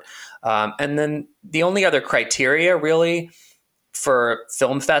short. And then the only other criteria really for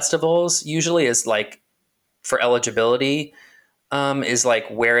film festivals usually is for eligibility is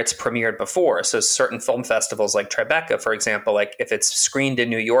where it's premiered before. So certain film festivals like Tribeca, for example, if it's screened in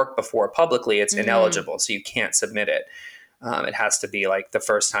New York before publicly, it's ineligible. So you can't submit it. It has to be the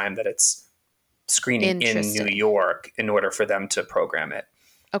first time that it's screening in New York in order for them to program it.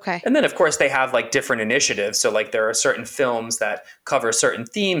 Okay. And then, of course, they have different initiatives. So there are certain films that cover certain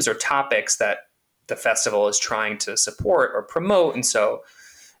themes or topics that the festival is trying to support or promote. And so,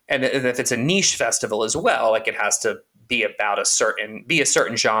 and if it's a niche festival as well, it has to be about a certain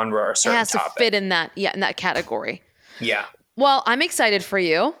genre or a certain topic. It has to fit in that category. Yeah. Well, I'm excited for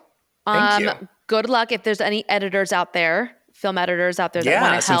you. Thank you. Good luck if there's any editors out there, film editors out there that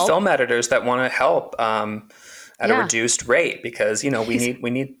want to help. Yeah, some film editors that want to help at a reduced rate because, we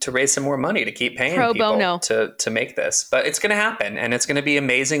need to raise some more money to keep paying people to make this. But it's going to happen, and it's going to be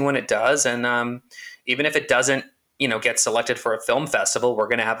amazing when it does. And even if it doesn't, get selected for a film festival, we're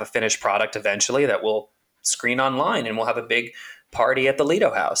going to have a finished product eventually that will screen online and we'll have a big party at the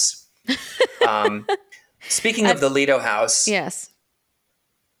Lido House. Speaking of the Lido House. Yes.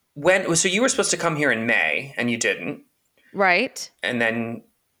 So you were supposed to come here in May and you didn't. Right. And then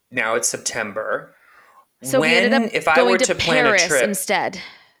now it's September. So we ended up if I going were to plan Paris a trip instead.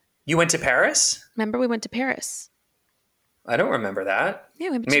 You went to Paris? Remember we went to Paris? I don't remember that. Yeah,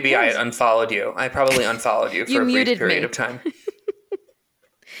 we went to Maybe Paris. I unfollowed you. I probably unfollowed you for a brief period of time.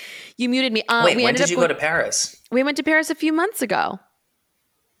 You muted me. Wait, when did you go to Paris? We went to Paris a few months ago.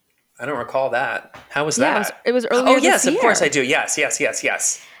 I don't recall that. How was Yeah, that? it was earlier Oh, this yes, year. of course I do. Yes.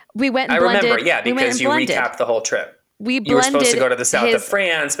 We went and I blended. remember, yeah, we went because and you blended. recapped the whole trip. We blended. You were supposed to go to the south of his-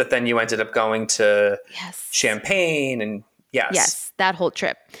 France, but then you ended up going to Yes. Champagne and Yes, that whole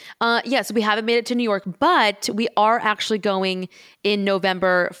trip. Yes, we haven't made it to New York, but we are actually going in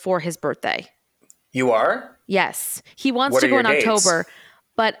November for his birthday. You are? Yes. He wants What to are go in your dates? October,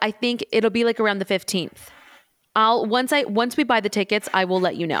 but I think it'll be like around the 15th. Once we buy the tickets, I will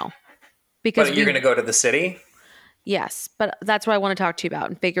let you know. Because But you're going to go to the city? Yes, but that's what I want to talk to you about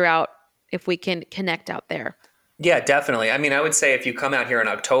and figure out if we can connect out there. Yeah, definitely. I mean, I would say if you come out here in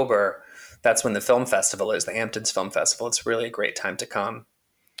October, that's when the film festival is, the Hamptons Film Festival. It's really a great time to come.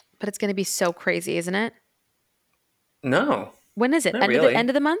 But it's going to be so crazy, isn't it? No. When is it? Not really. End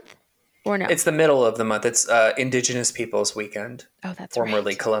of the month? Or no? It's the middle of the month. It's Indigenous Peoples Weekend. Oh, that's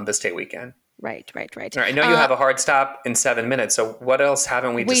formerly right. Columbus Day Weekend. Right. All right, I know you have a hard stop in 7 minutes, so what else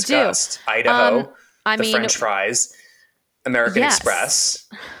haven't we We do. discussed? Idaho, I the mean- French fries, American Yes. Express.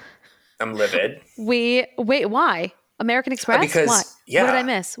 I'm livid. Wait, why? American Express? Because, What? yeah. What did I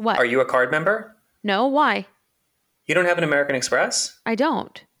miss? What? Are you a card member? No, why? You don't have an American Express? I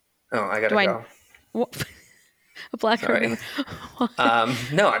don't. Oh, I gotta Do I- go. What? A black Sorry. card.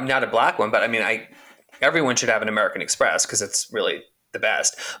 No, I'm not a black one, but I mean, everyone should have an American Express because it's really the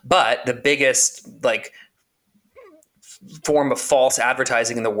best. But the biggest form of false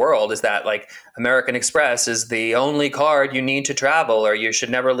advertising in the world is that American Express is the only card you need to travel, or you should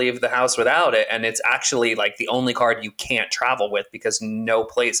never leave the house without it. And it's actually the only card you can't travel with because no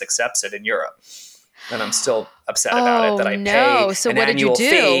place accepts it in Europe. And I'm still upset about it that I pay So an what did you annual do?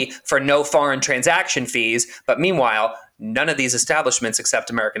 fee for no foreign transaction fees. But meanwhile, none of these establishments accept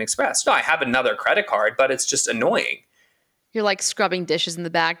American Express. No, I have another credit card, but it's just annoying. You're scrubbing dishes in the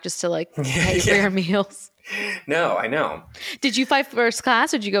back just to pay for your meals. No, I know. Did you fly first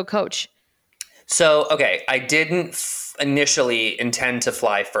class or did you go coach? So, okay, I didn't initially intend to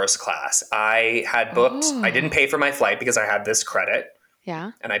fly first class. I had booked, I didn't pay for my flight because I had this credit.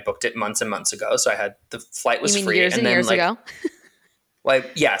 Yeah. And I booked it months and months ago. So the flight was You mean free. years and then years ago? Well,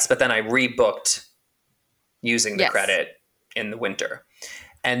 yes, but then I rebooked using the Yes. credit in the winter.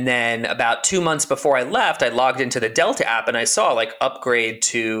 And then about 2 months before I left, I logged into the Delta app and I saw upgrade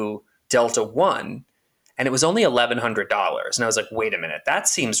to Delta One. And it was only $1,100. And I was like, wait a minute, that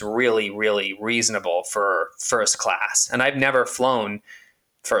seems really, really reasonable for first class. And I've never flown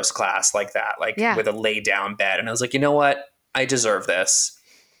first class like that, with a lay down bed. And I was like, you know what? I deserve this.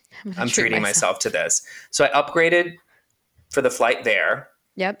 I'm treating myself to this. So I upgraded for the flight there.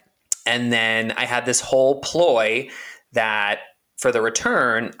 Yep. And then I had this whole ploy that for the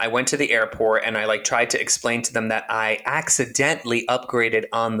return, I went to the airport and I tried to explain to them that I accidentally upgraded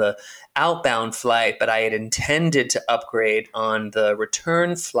on the outbound flight, but I had intended to upgrade on the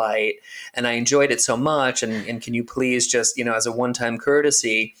return flight. And I enjoyed it so much. And can you please just, as a one-time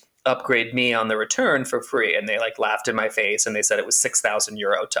courtesy, upgrade me on the return for free? And they laughed in my face and they said it was 6,000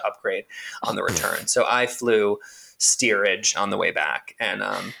 euro to upgrade on the return. So I flew steerage on the way back. And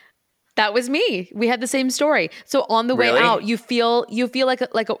that was me. We had the same story. So on the way Really? out, you feel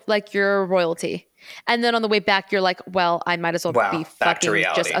like you're royalty. And then on the way back, you're like, well, I might as well Wow, be back to fucking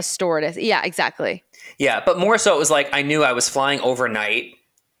reality. just a stewardess. Yeah, exactly. yeah, but more so it was I knew I was flying overnight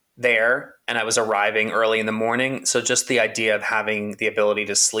there and I was arriving early in the morning. So just the idea of having the ability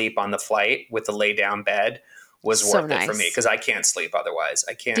to sleep on the flight with the lay down bed was So worth it for nice. me because I can't sleep otherwise.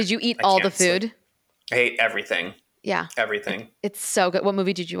 I can't. Did you eat I all the can't sleep. food? I ate everything. Yeah. Everything. It's so good. What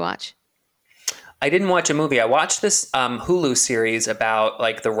movie did you watch? I didn't watch a movie. I watched this Hulu series about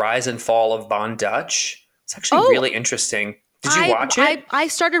the rise and fall of Von Dutch. It's actually really interesting. Did you watch it? I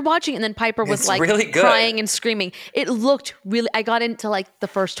started watching and then Piper was It's really good. crying and screaming. It looked really, I got into the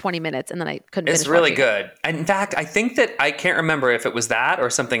first 20 minutes and then I couldn't finish It's really watching it. good. And in fact, I think that I can't remember if it was that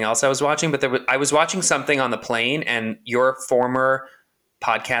or something else I was watching, but I was watching something on the plane and your former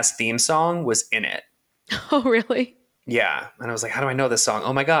podcast theme song was in it. Oh, really? Yeah. And I was like, how do I know this song?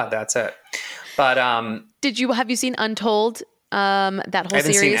 Oh my God, that's it. But Have you seen Untold? That whole I haven't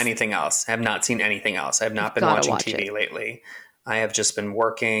series? seen anything else. I have not seen anything else. I have not been gotta watching watch TV it. lately. I have just been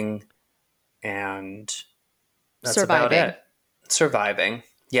working and That's surviving. about it. Surviving.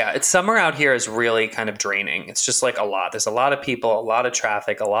 Yeah, it's summer out here is really kind of draining. It's just like a lot. There's a lot of people, a lot of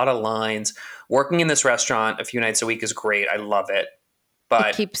traffic, a lot of lines. Working in this restaurant a few nights a week is great. I love it.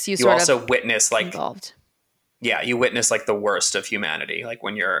 But It keeps you you sort also of witness like involved. yeah, you witness like the worst of humanity, like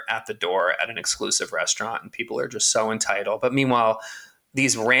when you're at the door at an exclusive restaurant and people are just so entitled. But meanwhile,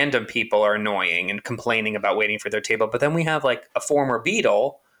 these random people are annoying and complaining about waiting for their table. But then we have like a former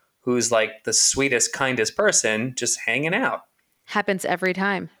Beatle who's like the sweetest, kindest person just hanging out. Happens every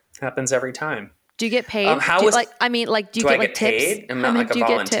time. Happens every time. Do you get paid? How do you, is- like I mean, like, do you Do get I like get tips? paid? I'm I not mean, like a do you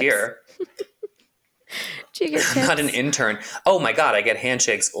get tips? volunteer. Do you get tips? I'm not an intern. Oh my God, I get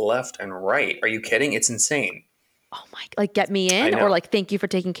handshakes left and right. Are you kidding? It's insane. Oh my! Like, get me I in, know. or like, thank you for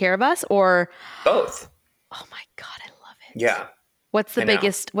taking care of us, or Both. oh my God, I love it. Yeah. What's the I know.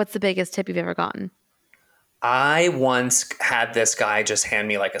 biggest? What's the biggest tip you've ever gotten? I once had this guy just hand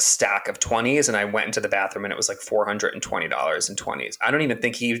me like a stack of 20s and I went into the bathroom and it was like $420 in 20s. I don't even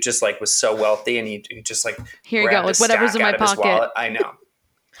think he just like was so wealthy and he just like Here you grabbed go, a like whatever's stack in my out of his pocket. wallet. I know.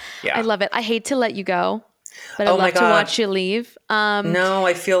 Yeah. I love it. I hate to let you go, but I Oh my love to God. watch you leave. No,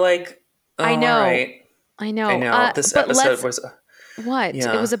 I feel like I know. all right. I know. I know. This but episode was what?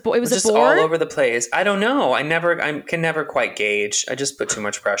 yeah. It was a it was just a bore. all over the place. I don't know. I can never quite gauge. I just put too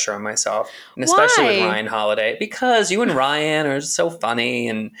much pressure on myself, and especially with Why? Ryan Holiday, because you and Ryan are so funny,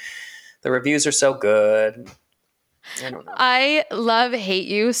 and the reviews are so good. I don't know. I hate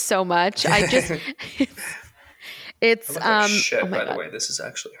you so much. I just it's I look like shit, oh my by God. the way. This is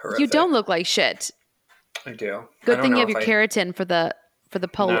actually horrific. You don't look like shit. I do. Good I don't thing you know have your if I- keratin for the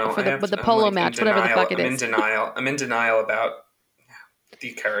polo No, for I the have- with the I'm, polo like, in match, whatever the denial. fuck it I'm in is. denial. I'm in denial about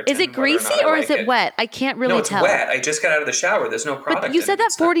the keratin. Is it whether greasy not I or is like it wet? I can't really No, it's tell. wet. I just got out of the shower. There's no product. But you in said it. that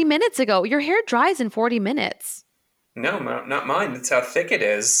It's not- 40 minutes ago. Your hair dries in 40 minutes. No, not mine. That's how thick it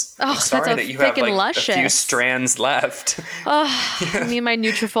is. Oh, I'm that's sorry how that you thick have and like a few luscious. strands left. Oh, me and my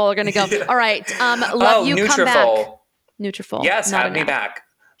Nutrafol are gonna go. All right, love you. Come back. Nutrafol. Nutrafol. Yes, not have me enough. back.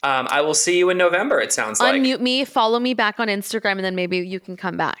 I will see you in November. It sounds like. Unmute me. Follow me back on Instagram, and then maybe you can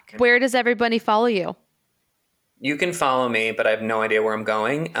come back. Where does everybody follow you? You can follow me, but I have no idea where I'm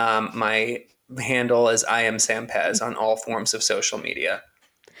going. My handle is I am Sam Pez on all forms of social media.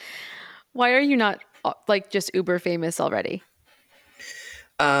 Why are you not like just uber famous already?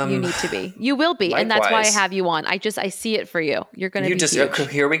 You need to be. You will be, and that's why I likewise. have you on. I see it for you. You're going to You be just huge.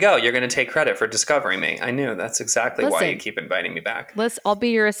 here we go. You're going to take credit for discovering me. I knew that's exactly why Listen. you keep inviting me back. I'll be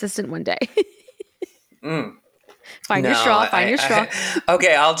your assistant one day. Mm. Find your No, straw. Find your straw.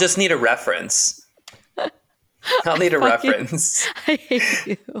 Okay, I'll just need a reference. I'll need a Fucking- reference. I hate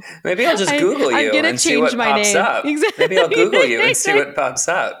you. Maybe I'll just Google I'm you gonna and see what change my pops name. up. Exactly. Maybe I'll Google you and see what pops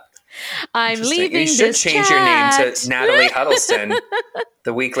up. I'm Interesting. leaving You should this change chat. your name to Natalie Huddleston,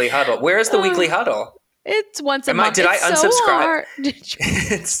 the Weekly Huddle. Where is the Weekly Huddle? It's once a Am I- month. did I It's so unsubscribe? hard.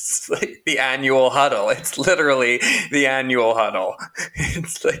 It's like the annual huddle. It's literally the annual huddle.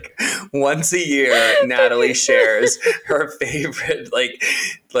 It's like once a year, Natalie shares her favorite like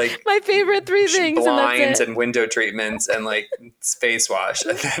My favorite three things, and blinds that's it. and window treatments and like face wash,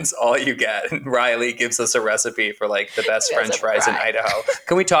 and that's all you get. And Riley gives us a recipe for like the best French fries in Idaho.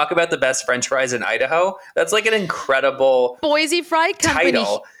 Can we talk about the best French fries in Idaho? That's like an incredible Boise Fry Company.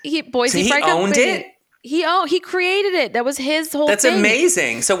 title. Boise So he Fry owned Company. it? He created it. That was his whole That's thing.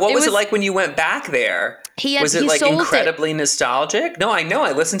 amazing. So what It was it was- like when you went back there? He Was it like sold incredibly nostalgic? No, I know.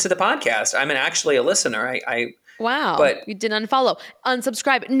 I listened to the podcast. I'm actually a listener. Wow. But- you didn't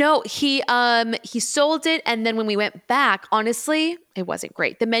unsubscribe. No, he sold it, and then when we went back, honestly, it wasn't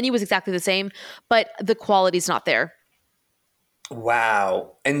great. The menu was exactly the same, but the quality's not there.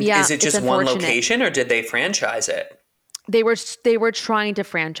 Wow. And Yeah, is it it's just one unfortunate. location or did they franchise it? They were trying to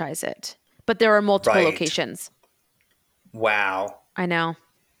franchise it, but there are multiple Right. locations. Wow. I know.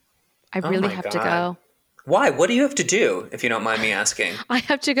 I Oh really my have to God. go. Why? What do you have to do, if you don't mind me asking? I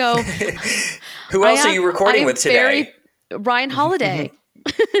have to go. Who else are you recording with today? Ryan Holiday.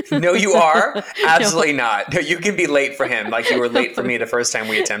 No, you are? Absolutely not. No, you can be late for him like you were late for me the first time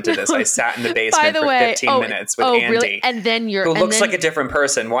we attempted this. I sat in the basement By the for way, 15 minutes with Andy. Really? And then who looks like a different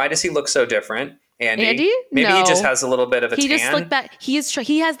person. Why does he look so different? Andy? Maybe he No. just has a little bit of a He tan. just slicked back.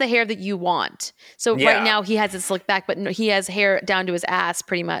 He has the hair that you want. So Yeah. right now he has it slicked back, but no, he has hair down to his ass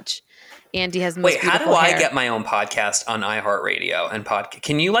pretty much. Andy has the most Wait, how do beautiful I hair. get my own podcast on iHeartRadio and podcast?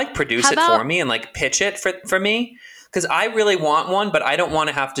 Can you like produce How it about- for me and like pitch it for me? Because I really want one, but I don't want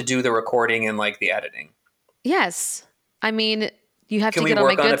to have to do the recording and like the editing. Yes. I mean, You have Can to we get on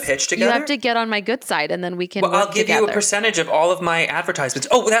my work on good a pitch You together? have to get on my good side, and then we can Well, work I'll give together. you a percentage of all of my advertisements.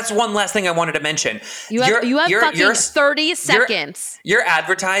 Oh, that's one last thing I wanted to mention. You have fucking 30 seconds. Your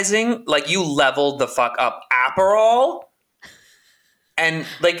advertising, like you leveled the fuck up. Aperol and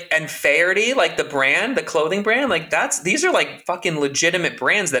Faherty, like the brand, the clothing brand, like these are like fucking legitimate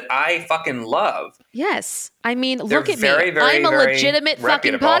brands that I fucking love. Yes. I mean, They're look at very, me. very, I'm a very legitimate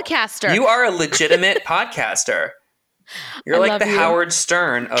reputable. fucking podcaster. You are a legitimate podcaster. You're I like love the you. Howard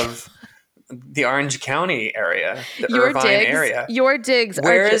Stern of the Orange County area, the Your Irvine digs, area. Your digs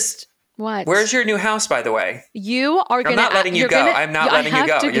are just what? Where's your new house, by the way? You are going to... I'm not letting you go. I'm not letting you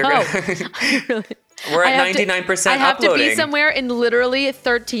go. We're at 99% I have uploading. to be somewhere in literally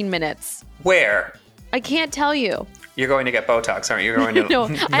 13 minutes. Where? I can't tell you. You're going to get Botox, aren't you? You're going to, No,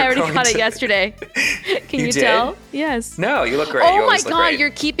 I already got it yesterday. Can you did? tell? Yes. No, you look great. Oh you my always look God, great. you're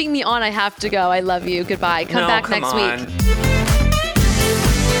keeping me on. I have to go. I love you. Goodbye. Come back next week.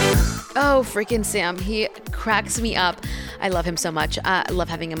 Oh, freaking Sam. He cracks me up. I love him so much. I love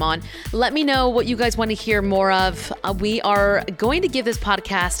having him on. Let me know what you guys want to hear more of. We are going to give this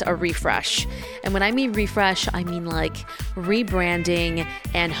podcast a refresh. And when I mean refresh, I mean like rebranding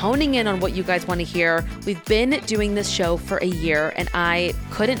and honing in on what you guys want to hear. We've been doing this show for a year, and I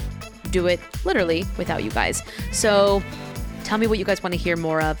couldn't do it literally without you guys. So tell me what you guys want to hear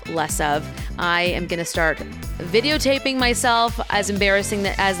more of, less of. I am going to start videotaping myself, as embarrassing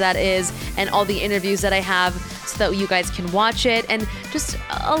as that is, and all the interviews that I have so that you guys can watch it, and just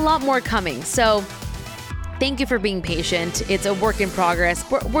a lot more coming. So thank you for being patient. It's a work in progress.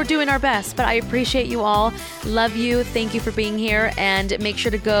 We're doing our best, but I appreciate you all. Love you. Thank you for being here, and make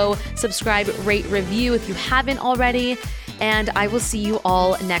sure to go subscribe, rate, review if you haven't already. And I will see you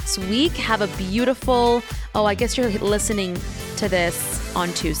all next week. Have a beautiful... Oh, I guess you're listening to this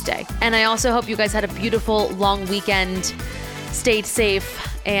on Tuesday. And I also hope you guys had a beautiful long weekend. Stay safe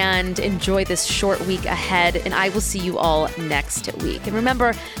and enjoy this short week ahead. And I will see you all next week. And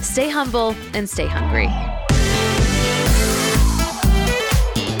remember, stay humble and stay hungry.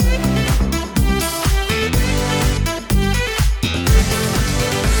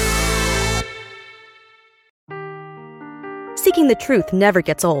 Seeking the truth never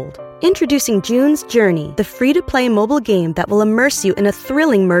gets old. Introducing June's Journey, the free-to-play mobile game that will immerse you in a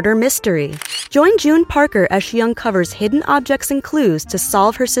thrilling murder mystery. Join June Parker as she uncovers hidden objects and clues to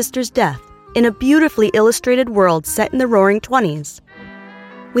solve her sister's death in a beautifully illustrated world set in the Roaring '20s.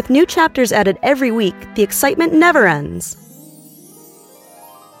 With new chapters added every week, the excitement never ends.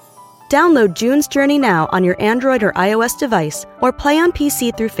 Download June's Journey now on your Android or iOS device, or play on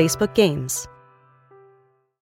PC through Facebook Games.